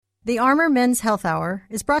The Armor Men's Health Hour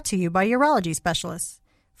is brought to you by urology specialists.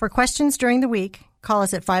 For questions during the week, call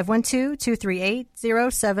us at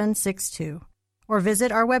 512-238-0762 or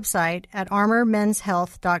visit our website at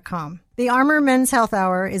armormenshealth.com. The Armor Men's Health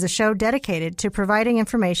Hour is a show dedicated to providing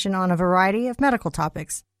information on a variety of medical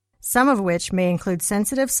topics, some of which may include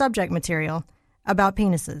sensitive subject material about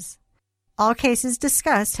penises. All cases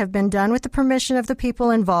discussed have been done with the permission of the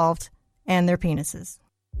people involved and their penises.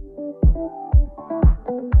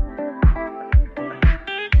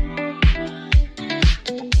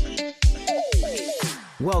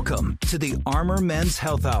 Welcome to the Armor Men's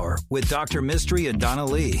Health Hour with Dr. Mystery and Donna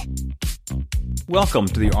Lee. Welcome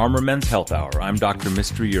to the Armor Men's Health Hour. I'm Dr.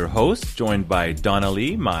 Mystery, your host, joined by Donna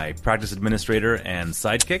Lee, my practice administrator and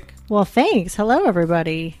sidekick. Well, thanks. Hello,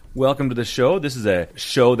 everybody. Welcome to the show. This is a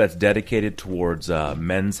show that's dedicated towards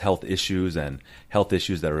men's health issues and health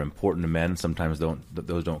issues that are important to men. Sometimes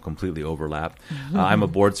those don't completely overlap. Mm-hmm. I'm a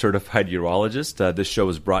board-certified urologist. This show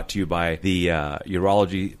is brought to you by the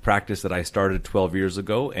urology practice that I started 12 years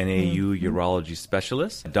ago, NAU Urology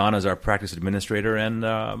Specialist. Donna's our practice administrator and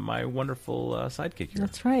my wonderful sidekick here.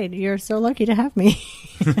 That's right. You're so lucky to have me.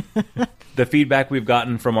 The feedback we've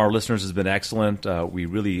gotten from our listeners has been excellent. We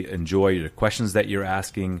really enjoy the questions that you're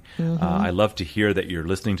asking. Mm-hmm. I love to hear that you're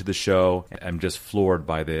listening to the show. I'm just floored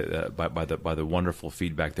by the wonderful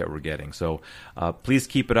feedback that we're getting. So please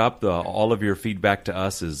keep it up. All of your feedback to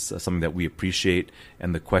us is something that we appreciate,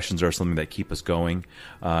 and the questions are something that keep us going.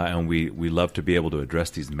 And we love to be able to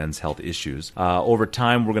address these men's health issues. Over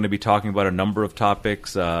time, we're going to be talking about a number of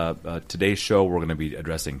topics. Today's show, we're going to be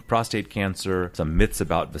addressing prostate cancer, some myths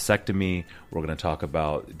about vasectomy. We're going to talk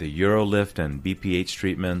about the UroLift and BPH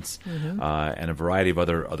treatments, and a variety of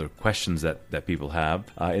other questions that people have.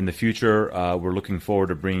 In the future, we're looking forward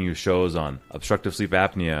to bringing you shows on obstructive sleep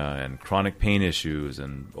apnea and chronic pain issues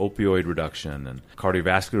and opioid reduction and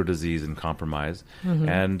cardiovascular disease and compromise.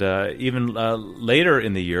 And even later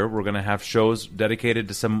in the year, we're going to have shows dedicated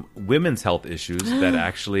to some women's health issues that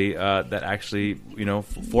actually,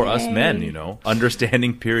 for us men,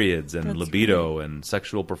 understanding periods and libido and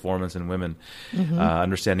sexual performance in women,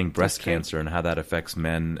 understanding breast cancer and how that affects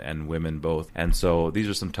men and women both. And so these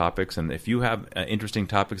are some topics. And if you have interesting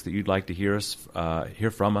topics that you'd like to hear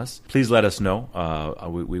from us, please let us know.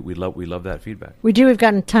 We love that feedback. We do. We've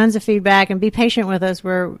gotten tons of feedback, and be patient with us.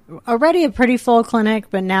 We're already a pretty full clinic,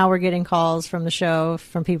 but now we're getting calls from the show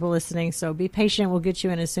from people listening. So be patient. We'll get you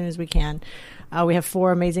in as soon as we can. We have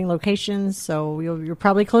 4 amazing locations, so you're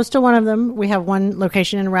probably close to one of them. We have one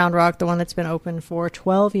location in Round Rock, the one that's been open for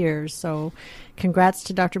 12 years. So congrats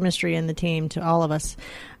to Dr. Mystery and the team, to all of us.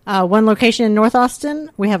 One location in North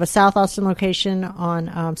Austin. We have a South Austin location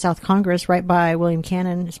on South Congress, right by William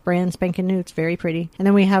Cannon. It's brand spanking new. It's very pretty. And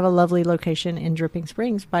then we have a lovely location in Dripping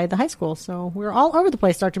Springs by the high school. So we're all over the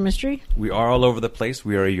place, Dr. Mystery. We are all over the place.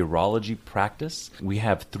 We are a urology practice. We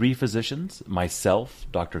have 3 physicians, myself,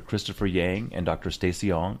 Dr. Christopher Yang, and Dr.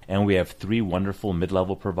 Stacy Ong. And we have 3 wonderful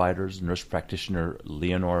mid-level providers, nurse practitioner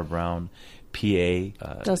Leonora Brown,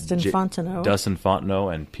 PA Dustin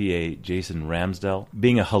Fontenot, and PA Jason Ramsdell.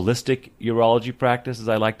 Being a holistic urology practice, as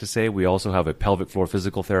I like to say, we also have a pelvic floor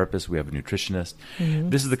physical therapist. We have a nutritionist.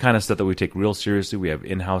 This is the kind of stuff that we take real seriously. We have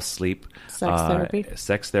in-house sleep,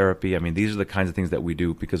 sex therapy. I mean, these are the kinds of things that we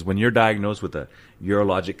do, because when you're diagnosed with a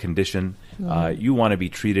urologic condition, you want to be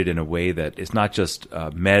treated in a way that it's not just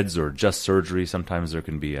meds or just surgery. Sometimes there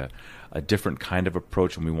can be a different kind of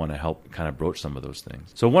approach, and we want to help kind of broach some of those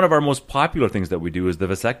things. So one of our most popular things that we do is the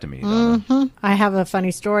vasectomy. I have a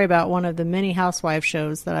funny story about one of the many housewife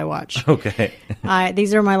shows that I watch. Okay.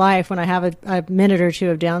 These are my life when I have a minute or two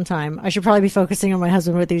of downtime. I should probably be focusing on my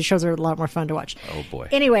husband, but these shows are a lot more fun to watch. Oh, boy.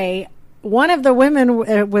 Anyway, one of the women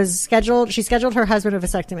she scheduled her husband a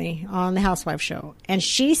vasectomy on the housewife show. And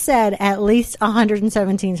she said at least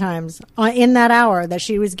 117 times in that hour that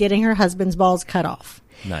she was getting her husband's balls cut off.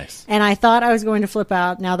 Nice. And I thought I was going to flip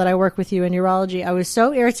out now that I work with you in urology. I was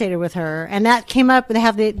so irritated with her. And that came up. They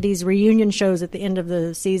have these reunion shows at the end of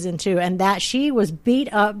the season, too. And that she was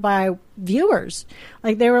beat up by viewers.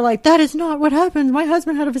 Like, they were like, that is not what happened. My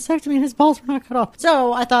husband had a vasectomy and his balls were not cut off.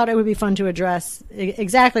 So I thought it would be fun to address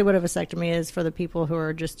exactly what a vasectomy is for the people who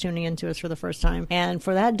are just tuning into us for the first time. And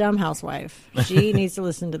for that dumb housewife, she needs to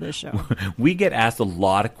listen to this show. We get asked a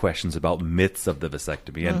lot of questions about myths of the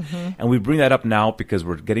vasectomy. And we bring that up now because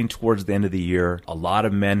we're getting towards the end of the year. A lot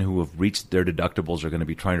of men who have reached their deductibles are going to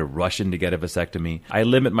be trying to rush in to get a vasectomy. I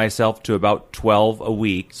limit myself to about 12 a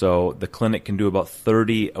week, so the clinic can do about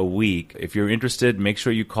 30 a week. If you're interested, make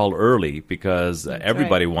sure you call early because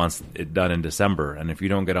everybody wants it done in December, and if you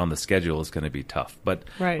don't get on the schedule, it's going to be tough. But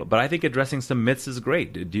I think addressing some myths is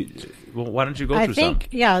great. Why don't you go through some?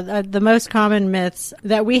 The most common myths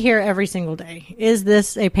that we hear every single day. Is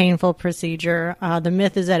this a painful procedure? The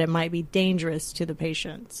myth is that it might be dangerous to the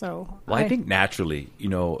patient. So, I think naturally,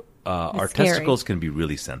 our scary. testicles can be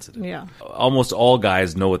really sensitive. Yeah. Almost all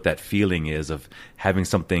guys know what that feeling is of having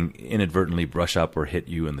something inadvertently brush up or hit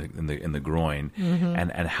you in the groin,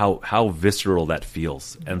 and how visceral that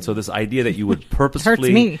feels. And so this idea that you would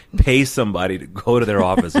purposefully pay somebody to go to their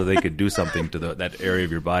office so they could do something to that area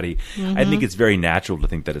of your body, I think it's very natural to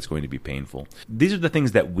think that it's going to be painful. These are the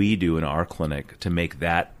things that we do in our clinic to make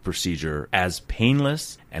that procedure as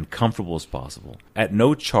painless and comfortable as possible. At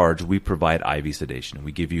no charge, we provide IV sedation.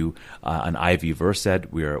 We give you an IV Versed.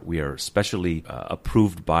 We are specially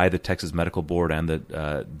approved by the Texas Medical Board and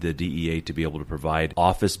the DEA to be able to provide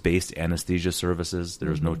office-based anesthesia services.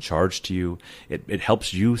 There's no charge to you. It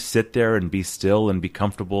helps you sit there and be still and be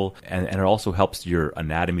comfortable, and it also helps your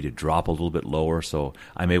anatomy to drop a little bit lower, so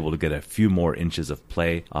I'm able to get a few more inches of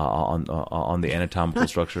play on the anatomical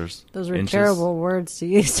structures. Those are terrible words to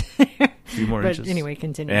use. Few more inches. Anyway,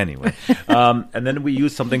 continue. Anyway, and then we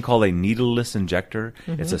use something called a needleless injector.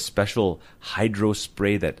 It's a special hydro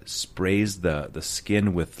spray that sprays the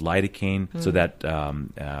skin with lidocaine so that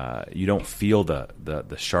you don't feel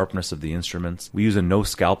the sharpness of the instruments. We use a no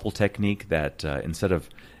scalpel technique that instead of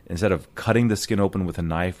cutting the skin open with a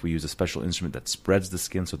knife, we use a special instrument that spreads the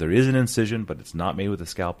skin. So there is an incision, but it's not made with a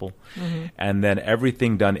scalpel. And then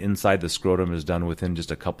everything done inside the scrotum is done within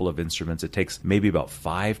just a couple of instruments. It takes maybe about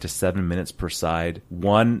 5 to 7 minutes per side.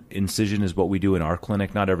 One incision is what we do in our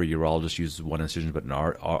clinic. Not every urologist uses one incision, but in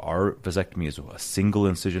our vasectomy is a single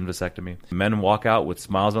incision vasectomy. Men walk out with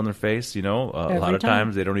smiles on their face. A lot of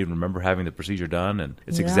times they don't even remember having the procedure done, and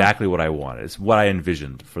it's exactly what I wanted. It's what I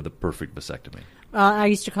envisioned for the perfect vasectomy. I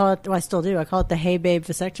used to call it, I still do, I call it the hey babe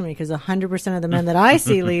vasectomy because 100% of the men that I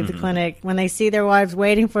see leave the clinic, when they see their wives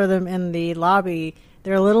waiting for them in the lobby,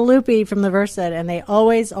 they're a little loopy from the Versed, and they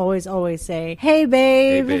always, always, always say, hey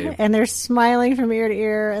babe. Hey, babe. And they're smiling from ear to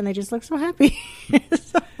ear, and they just look so happy.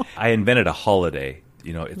 I invented a holiday.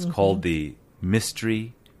 It's called the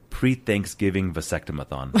Mystery Pre-Thanksgiving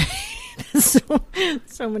Vasectomathon. so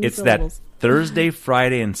many It's syllables. that Thursday,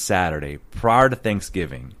 Friday, and Saturday prior to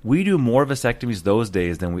Thanksgiving. We do more vasectomies those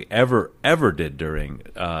days than we ever did during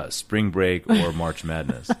spring break or March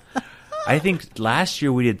Madness. I think last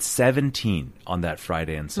year we did 17 on that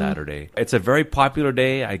Friday and Saturday. It's a very popular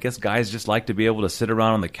day. I guess guys just like to be able to sit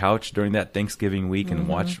around on the couch during that Thanksgiving week and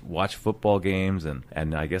watch football games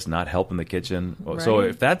and I guess not help in the kitchen. Right. So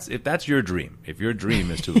if that's your dream, if your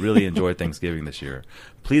dream is to really enjoy Thanksgiving this year,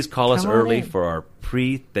 please call us early for our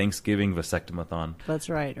pre-Thanksgiving vasectomathon. That's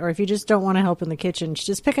right. Or if you just don't want to help in the kitchen,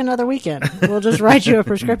 just pick another weekend. We'll just write you a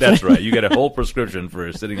prescription. That's right. You get a whole prescription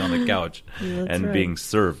for sitting on the couch being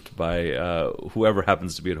served by whoever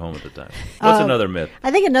happens to be at home at the time. What's another myth?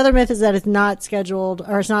 I think another myth is that it's not scheduled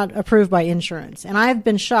or it's not approved by insurance. And I've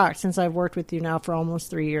been shocked since I've worked with you now for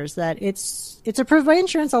almost 3 years that it's approved by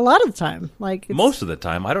insurance a lot of the time. Most of the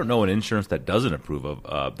time. I don't know an insurance that doesn't approve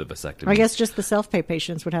of the vasectomy. I guess just the self-pay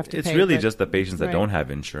patients would have to pay. It's really just the patients that don't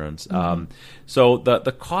have insurance. So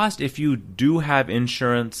the cost, if you do have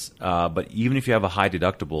insurance, but even if you have a high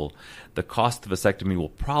deductible, the cost of vasectomy will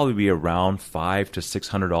probably be around $500 to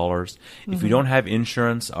 $600. If you don't have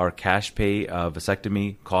insurance, our cash pay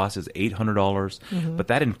vasectomy cost is $800, but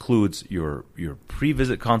that includes your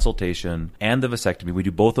pre-visit consultation and the vasectomy. We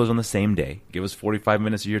do both those on the same day. Give us 45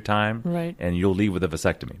 minutes of your time, and you'll leave with a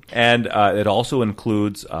vasectomy. And it also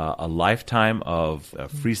includes a lifetime of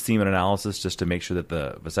free semen analysis just to make sure that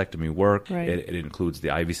the vasectomy work. It includes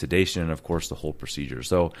the IV sedation and, of course, the whole procedure.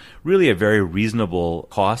 So really a very reasonable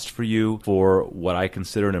cost for you for what I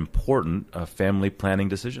consider an important family planning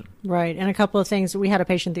decision. Right. And a couple of things. We had a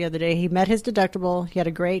patient the other day. He met his deductible. He had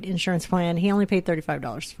a great insurance plan. He only paid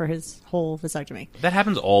 $35 for his whole vasectomy. That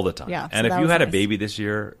happens all the time. Yeah, and if you had a baby this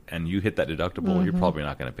year and you hit that deductible, you're probably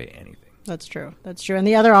not going to pay anything. That's true. That's true. And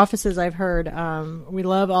the other offices I've heard, we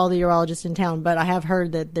love all the urologists in town, but I have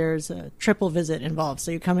heard that there's a triple visit involved.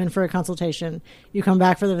 So you come in for a consultation, you come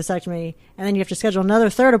back for the vasectomy, and then you have to schedule another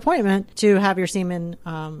third appointment to have your semen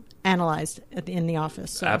analyzed in the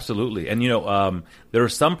office. So. Absolutely. And, there are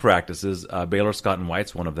some practices, Baylor, Scott &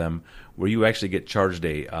 White's one of them, where you actually get charged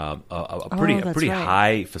a pretty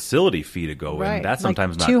high facility fee to go in. That's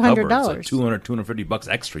sometimes not covered. It's like $250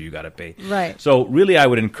 extra you got to pay. Right. So really, I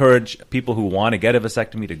would encourage people who want to get a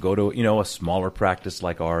vasectomy to go to a smaller practice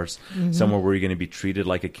like ours, somewhere where you're going to be treated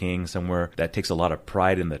like a king, somewhere that takes a lot of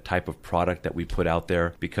pride in the type of product that we put out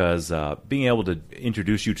there. Because being able to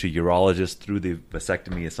introduce you to urologists through the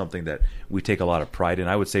vasectomy is something that we take a lot of pride in.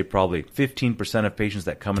 I would say probably 15% of patients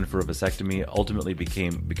that come in for a vasectomy ultimately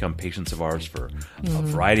become patients of ours for a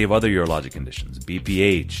variety of other urologic conditions,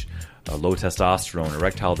 BPH, low testosterone,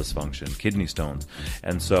 erectile dysfunction, kidney stones.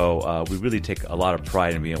 And so we really take a lot of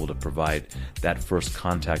pride in being able to provide that first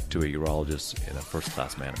contact to a urologist in a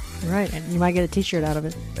first-class manner. Right, and you might get a T-shirt out of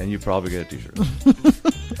it. And you probably get a T-shirt.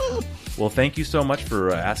 Well, thank you so much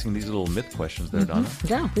for asking these little myth questions there, Donna.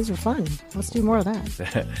 Yeah, these are fun. Let's do more of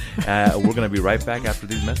that. We're going to be right back after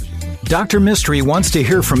these messages. Dr. Mystery wants to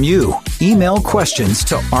hear from you. Email questions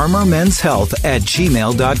to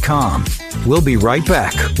armormenshealth@gmail.com. We'll be right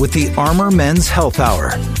back with the Armor Men's Health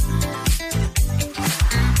Hour.